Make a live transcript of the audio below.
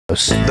The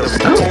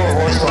four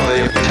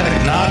horsemen of the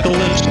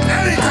technocalypse.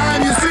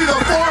 Anytime you see the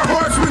four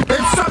horsemen,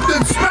 it's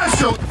something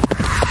special.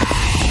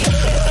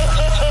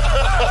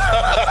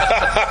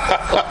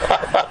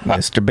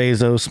 Mr.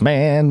 Bezos,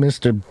 man,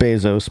 Mr.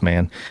 Bezos,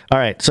 man. All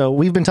right, so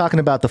we've been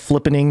talking about the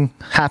flippening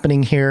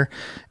happening here,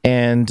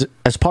 and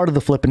as part of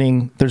the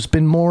flippening, there's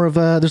been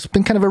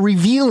kind of a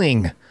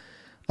revealing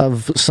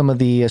of some of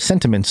the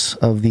sentiments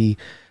of the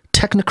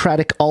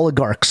technocratic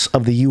oligarchs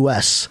of the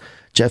U.S.,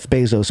 Jeff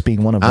Bezos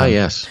being one of them. Ah,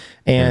 yes.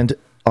 And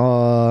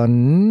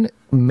on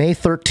May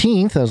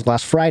 13th, that was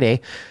last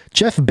Friday,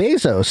 Jeff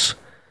Bezos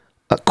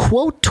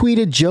quote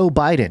tweeted Joe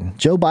Biden.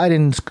 Joe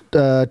Biden's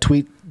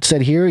tweet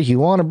said here, you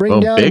want to bring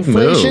down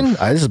inflation?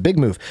 This is a big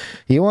move.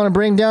 You want to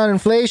bring down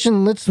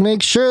inflation? Let's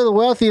make sure the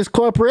wealthiest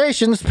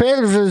corporations pay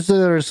for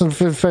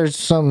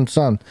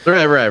some.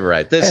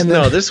 Right.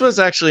 This was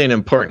actually an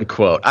important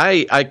quote.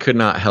 I could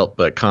not help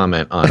but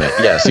comment on it.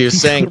 Yes, he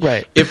was saying,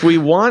 right. If we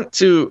want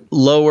to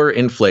lower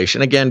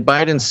inflation, again,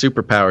 Biden's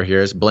superpower here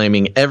is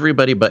blaming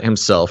everybody but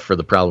himself for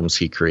the problems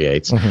he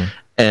creates. Mm-hmm.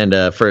 And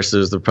first it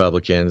was the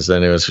Republicans,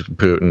 then it was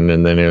Putin,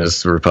 and then it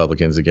was the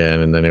Republicans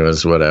again, and then it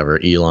was whatever,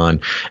 Elon.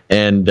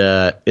 And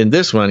in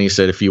this one, he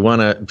said, if we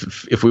want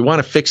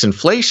to fix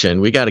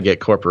inflation, we got to get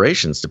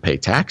corporations to pay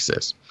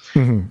taxes.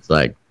 Mm-hmm. It's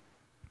like,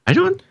 I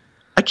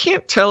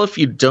can't tell if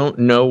you don't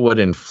know what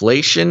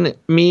inflation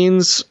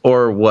means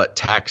or what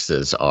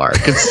taxes are.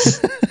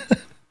 'Cause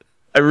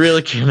I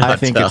really cannot tell. I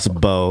think it's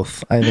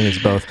both. And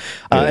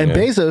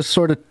Bezos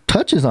sort of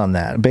touches on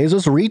that.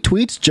 Bezos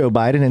retweets Joe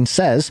Biden and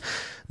says,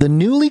 the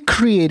newly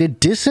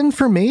created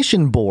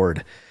disinformation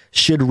board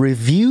should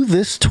review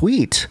this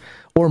tweet.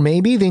 Or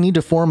maybe they need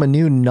to form a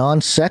new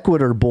non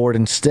sequitur board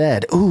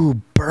instead.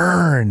 Ooh,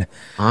 burn.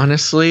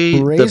 Honestly,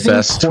 the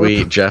best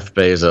tweet Jeff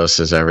Bezos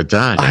has ever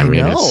done. I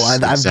mean, know.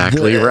 It's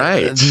exactly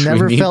right. I've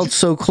never felt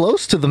so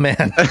close to the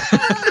man.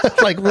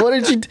 Like, what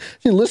did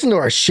you listen to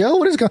our show?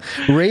 What is going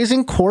on?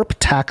 Raising corp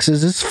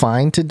taxes is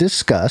fine to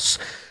discuss.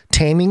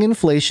 Taming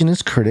inflation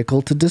is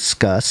critical to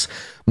discuss.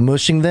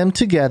 Mushing them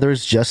together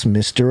is just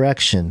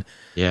misdirection.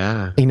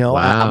 Yeah.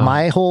 Wow.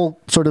 My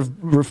whole sort of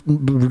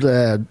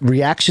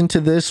reaction to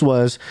this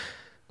was,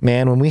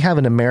 man, when we have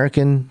an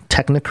American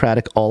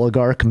technocratic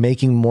oligarch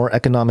making more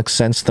economic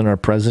sense than our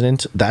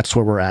president, that's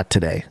where we're at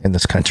today in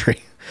this country.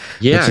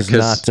 Yeah, which is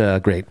not a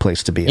great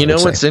place to be.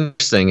 What's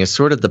interesting is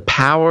sort of the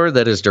power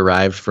that is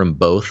derived from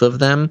both of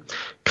them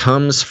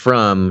comes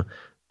from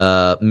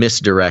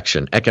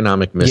misdirection,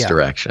 economic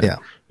misdirection. Yeah.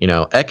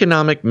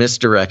 Economic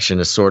misdirection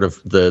is sort of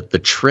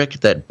the trick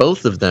that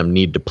both of them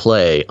need to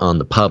play on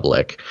the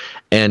public.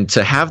 And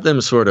to have them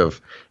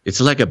it's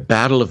like a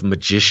battle of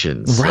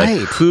magicians.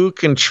 Right. Like, who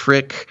can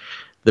trick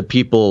the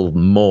people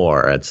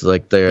more? It's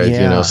like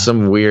they're,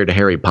 some weird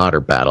Harry Potter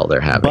battle they're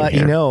having. But,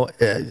 here.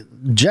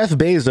 Jeff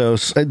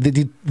Bezos,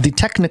 the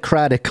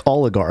technocratic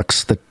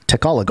oligarchs, the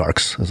tech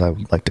oligarchs, as I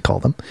would like to call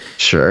them.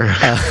 Sure.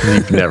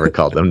 You've never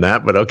called them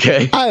that, but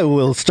okay. I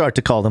will start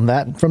to call them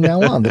that from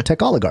now on, the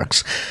tech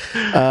oligarchs.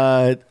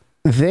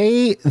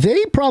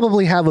 They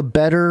probably have a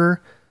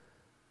better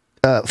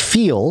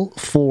feel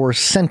for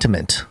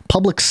sentiment,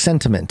 public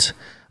sentiment.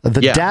 The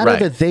data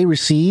that they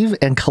receive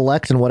and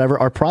collect and whatever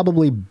are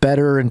probably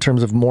better in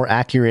terms of more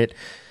accurate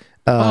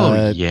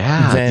than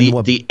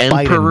what the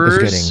Biden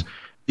is getting.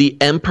 The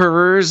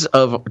emperors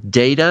of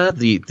data,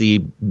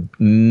 the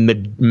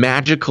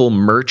magical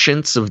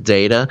merchants of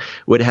data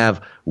would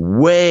have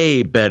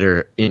way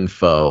better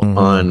info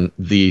on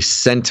the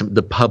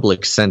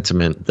public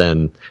sentiment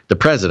than the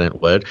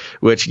president would,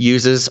 which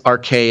uses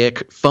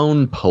archaic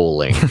phone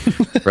polling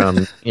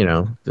from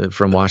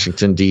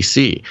Washington,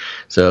 D.C.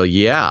 So,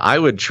 yeah, I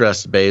would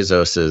trust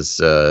Bezos's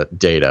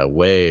data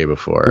way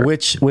before.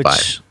 Which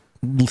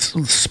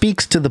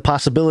speaks to the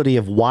possibility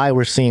of why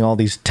we're seeing all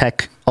these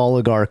tech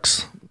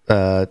oligarchs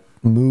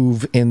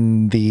move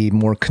in the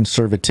more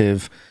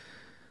conservative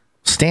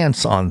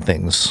stance on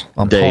things.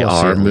 They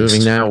are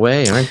moving that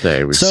way, aren't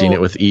they? We've seen it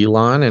with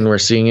Elon, and we're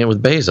seeing it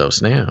with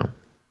Bezos now.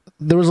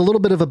 There was a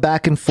little bit of a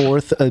back and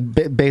forth.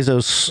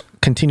 Bezos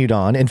continued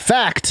on. In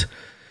fact,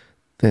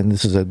 and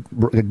this is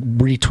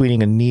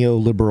retweeting a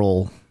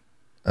neoliberal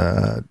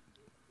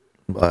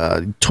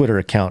Twitter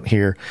account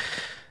here.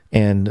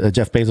 And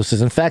Jeff Bezos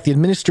says, in fact, the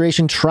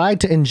administration tried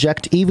to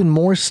inject even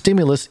more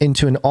stimulus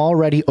into an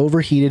already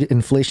overheated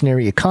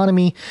inflationary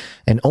economy,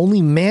 and only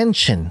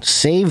Manchin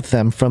saved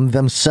them from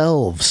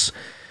themselves.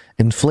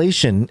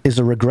 Inflation is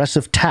a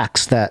regressive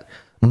tax that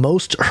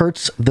most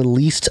hurts the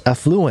least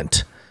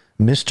affluent.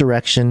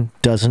 Misdirection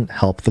doesn't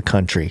help the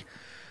country.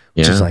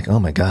 Which is like, oh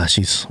my gosh,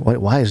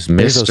 why is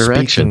Bezos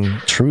speaking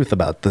truth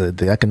about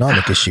the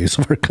economic issues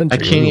of our country?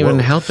 I can't even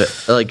help it.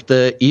 Like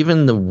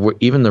even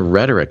the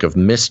rhetoric of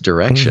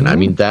misdirection. I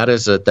mean, that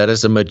is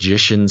a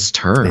magician's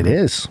term. It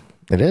is.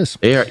 It is.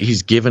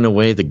 He's given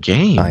away the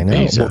game. I know.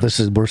 Bezos.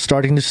 Well, we're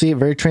starting to see it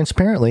very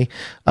transparently.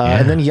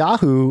 And then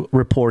Yahoo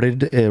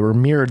reported or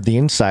mirrored the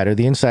Insider.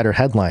 The Insider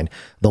headline: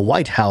 "The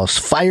White House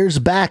fires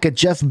back at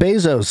Jeff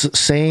Bezos,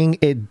 saying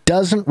it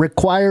doesn't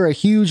require a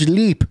huge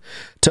leap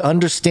to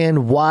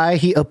understand why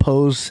he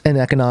opposed an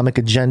economic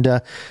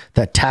agenda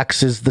that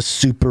taxes the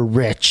super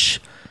rich."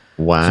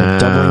 Wow. So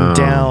doubling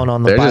down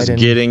on the They're Biden. just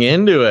getting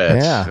into it.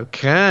 Yeah.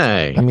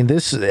 Okay. I mean,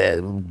 this,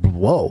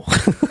 whoa.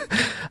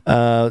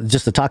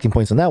 Just the talking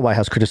points on that. White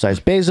House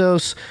criticized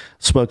Bezos.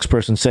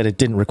 Spokesperson said it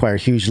didn't require a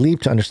huge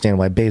leap to understand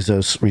why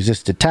Bezos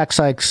resisted tax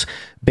hikes.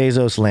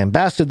 Bezos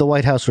lambasted the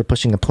White House for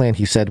pushing a plan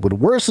he said would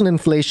worsen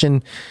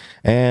inflation.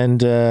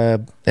 And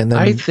then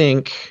I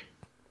think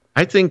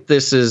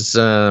this is,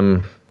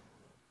 I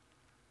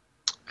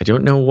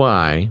don't know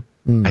why.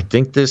 I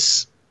think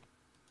this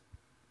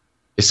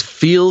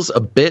feels a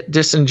bit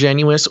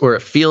disingenuous, or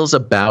it feels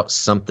about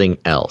something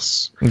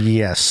else.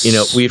 yes,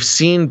 We've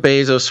seen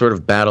Bezos sort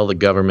of battle the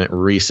government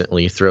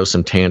recently, throw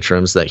some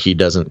tantrums that he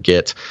doesn't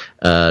get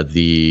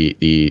the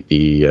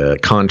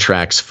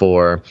contracts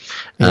for.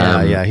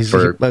 He's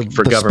for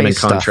the government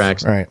space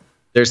contracts. Stuff. Right.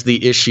 There's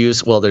the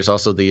issues. Well, there's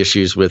also the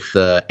issues with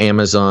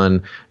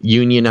Amazon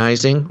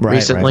unionizing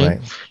recently.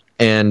 Right.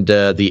 And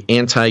the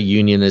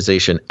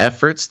anti-unionization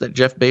efforts that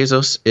Jeff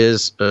Bezos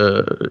is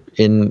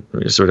in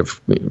sort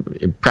of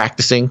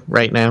practicing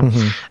right now.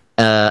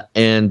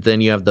 And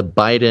then you have the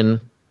Biden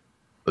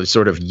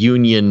sort of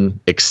union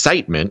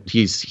excitement.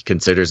 He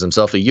considers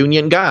himself a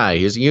union guy.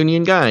 He's a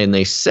union guy. And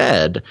they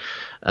said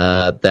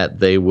that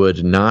they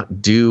would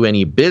not do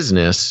any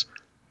business.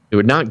 It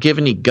would not give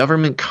any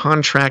government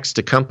contracts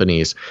to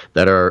companies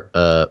that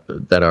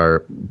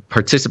are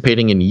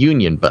participating in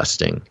union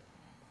busting.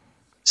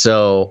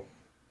 So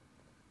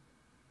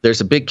there's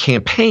a big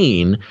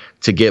campaign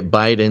to get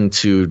Biden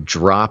to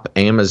drop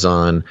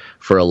Amazon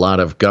for a lot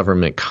of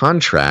government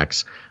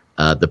contracts.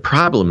 The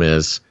problem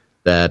is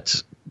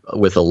that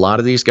with a lot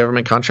of these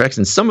government contracts,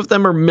 and some of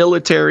them are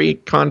military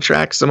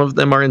contracts, some of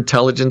them are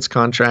intelligence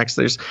contracts.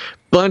 There's a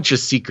bunch of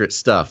secret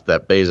stuff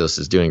that Bezos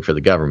is doing for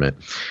the government.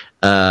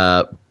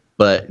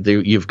 But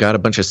you've got a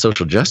bunch of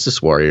social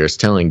justice warriors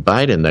telling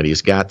Biden that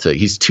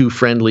he's too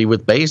friendly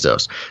with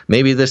Bezos.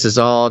 Maybe this is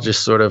all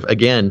just sort of,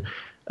 again,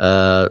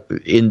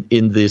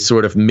 in the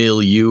sort of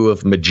milieu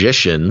of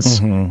magicians.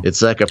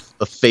 It's like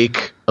a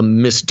fake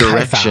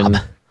misdirection.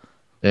 Kayfabe.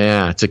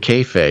 Yeah, it's a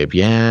kayfabe.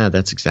 Yeah,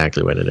 that's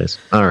exactly what it is.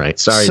 All right,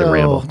 sorry to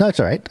ramble. No, it's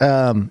all right.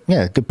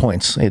 Yeah, good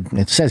points.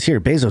 It says here,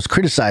 Bezos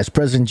criticized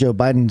President Joe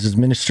Biden's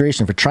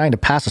administration for trying to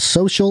pass a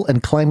social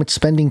and climate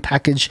spending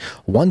package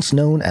once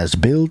known as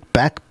Build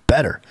Back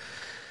Better.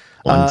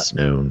 Once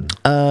known.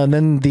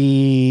 Then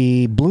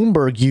the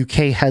Bloomberg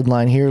UK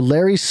headline here: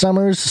 Larry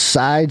Summers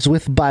sides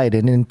with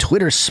Biden in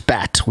Twitter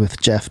spat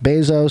with Jeff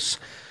Bezos.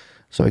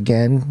 So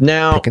again,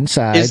 now picking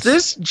sides.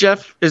 Is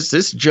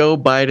this Joe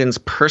Biden's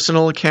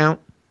personal account,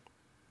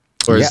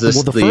 or is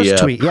this the first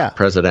tweet? Yeah,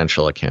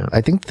 presidential account?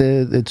 I think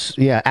it's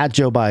at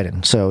Joe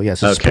Biden. So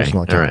yes, it's his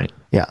personal account. All right.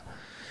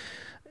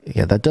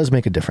 Yeah, that does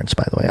make a difference,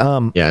 by the way.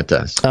 Yeah, it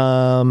does.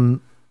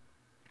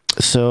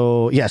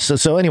 So yes.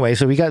 So anyway,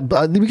 so we got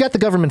the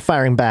government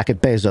firing back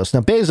at Bezos. Now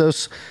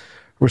Bezos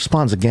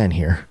responds again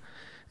here.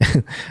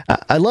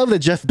 I love that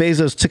Jeff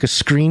Bezos took a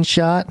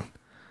screenshot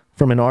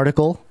from an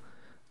article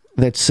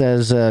that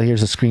says,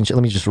 here's a screenshot.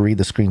 Let me just read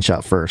the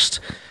screenshot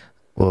first.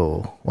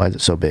 Whoa, why is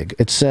it so big?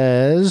 It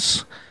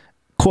says,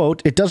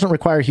 quote, "It doesn't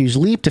require a huge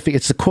leap to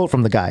it's the quote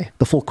from the guy,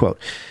 the full quote.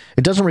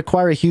 It doesn't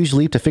require a huge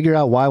leap to figure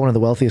out why one of the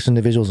wealthiest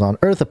individuals on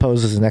earth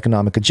opposes an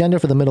economic agenda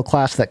for the middle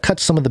class that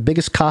cuts some of the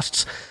biggest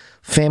costs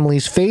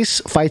families face,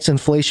 fights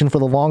inflation for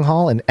the long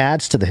haul, and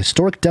adds to the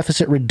historic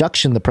deficit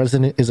reduction the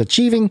president is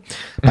achieving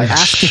by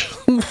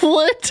asking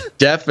what?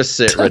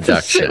 Deficit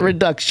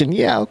reduction.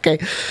 Yeah, okay.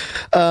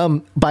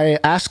 By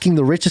asking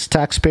the richest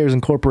taxpayers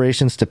and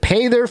corporations to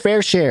pay their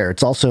fair share.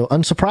 It's also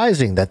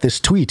unsurprising that this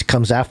tweet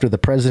comes after the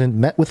president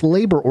met with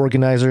labor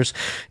organizers,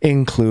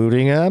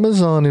 including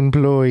Amazon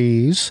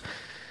employees.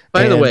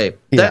 By the way,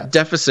 that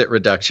deficit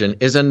reduction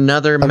is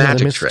another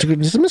magic trick.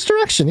 It's a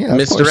misdirection, yeah.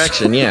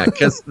 Misdirection, yeah.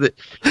 Because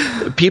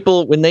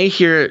people, when they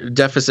hear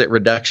deficit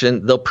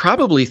reduction, they'll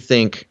probably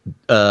think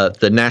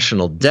the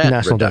national debt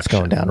national debt's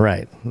going down,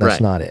 right.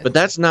 That's not it. But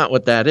that's not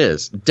what that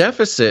is.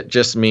 Deficit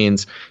just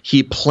means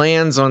he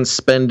plans on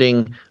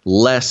spending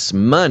less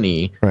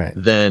money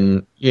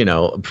than,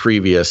 the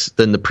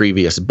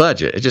previous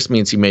budget. It just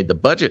means he made the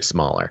budget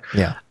smaller.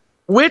 Yeah.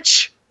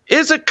 Which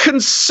is a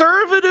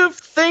conservative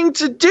thing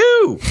to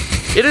do.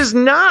 It is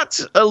not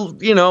a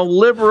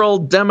liberal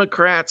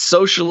Democrat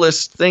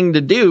socialist thing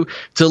to do,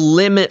 to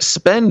limit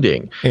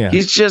spending. Yeah.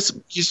 He's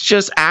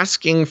just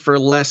asking for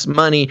less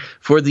money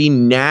for the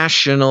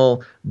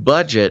national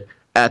budget.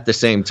 At the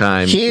same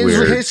time, he's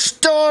a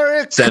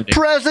historic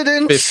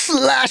president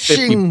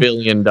slashing $50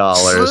 billion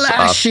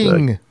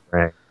slashing.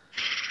 Right.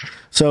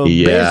 So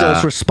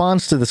Bezos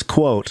responds to this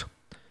quote,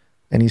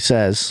 and he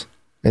says,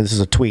 and this is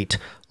a tweet: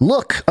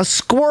 "Look, a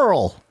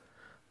squirrel.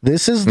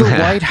 This is the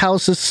White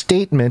House's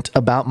statement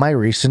about my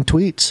recent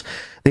tweets.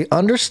 They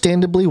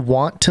understandably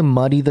want to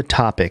muddy the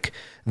topic.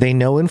 They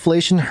know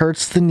inflation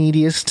hurts the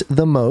neediest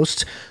the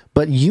most,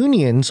 but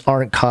unions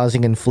aren't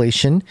causing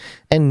inflation,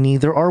 and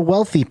neither are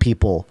wealthy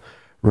people.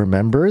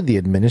 Remember, the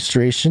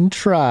administration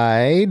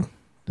tried,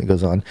 it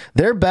goes on,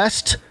 their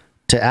best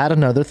to add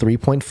another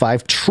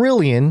 $3.5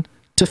 trillion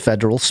to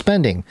federal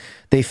spending.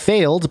 They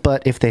failed,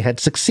 but if they had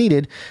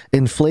succeeded,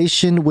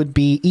 inflation would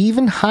be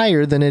even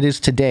higher than it is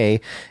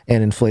today,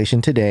 and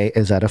inflation today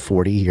is at a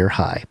 40-year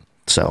high.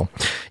 So,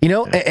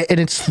 and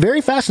it's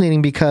very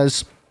fascinating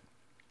because,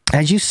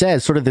 as you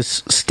said, sort of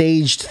this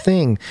staged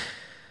thing,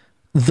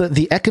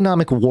 the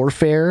economic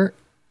warfare,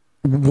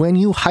 when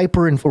you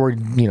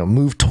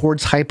move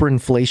towards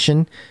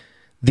hyperinflation,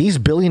 these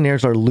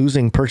billionaires are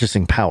losing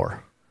purchasing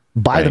power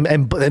by them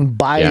and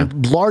by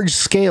large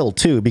scale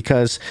too,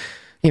 because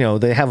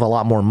they have a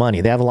lot more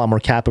money, they have a lot more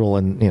capital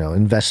and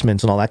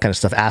investments and all that kind of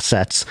stuff,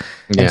 assets.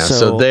 Yeah,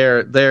 so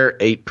they're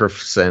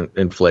 8%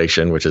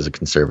 inflation, which is a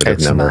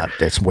conservative number.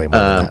 It's way more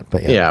than that,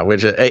 but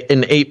which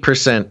an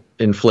 8%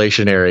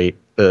 inflationary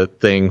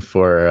thing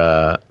for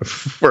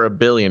a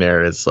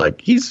billionaire is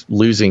like he's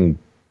losing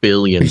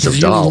billions of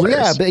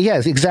dollars.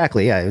 Yes,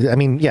 exactly. Yeah, I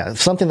mean,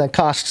 something that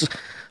costs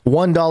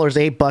 $1,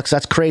 $8,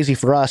 that's crazy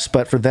for us,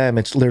 but for them,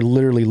 they're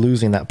literally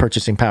losing that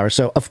purchasing power.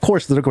 So of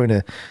course they're going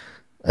to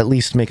at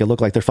least make it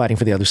look like they're fighting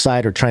for the other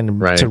side or trying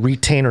to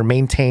retain or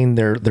maintain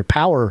their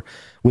power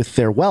with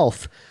their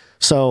wealth.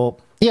 So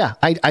yeah,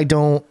 I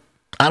don't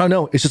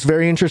know. It's just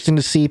very interesting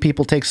to see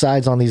people take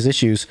sides on these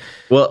issues.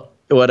 Well,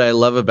 what I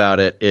love about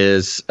it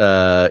is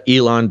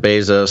Elon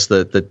Bezos,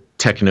 the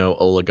techno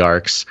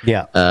oligarchs.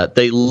 Yeah,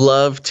 they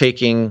love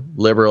taking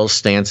liberal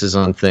stances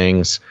on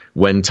things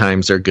when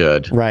times are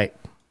good. Right.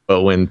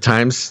 But when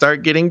times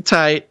start getting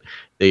tight,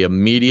 they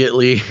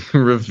immediately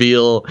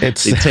reveal. They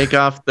take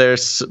off their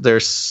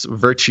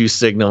virtue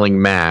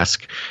signaling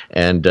mask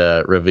and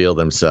reveal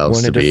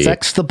themselves when it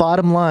affects the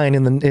bottom line.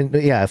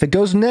 If it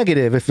goes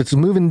negative, if it's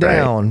moving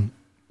down,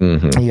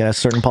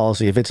 certain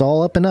policy. If it's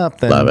all up and up,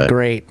 then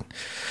great.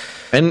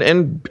 And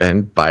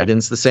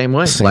Biden's the same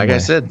way. I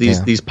said,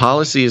 these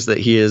policies that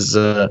he is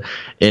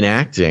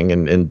enacting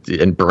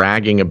and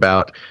bragging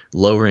about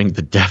lowering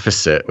the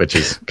deficit, which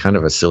is kind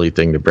of a silly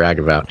thing to brag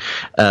about.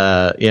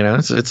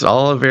 It's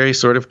all a very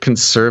sort of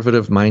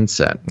conservative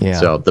mindset. Yeah.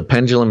 So the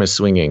pendulum is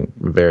swinging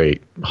very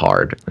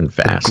hard and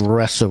fast,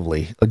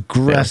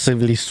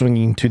 aggressively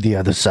swinging to the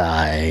other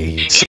side.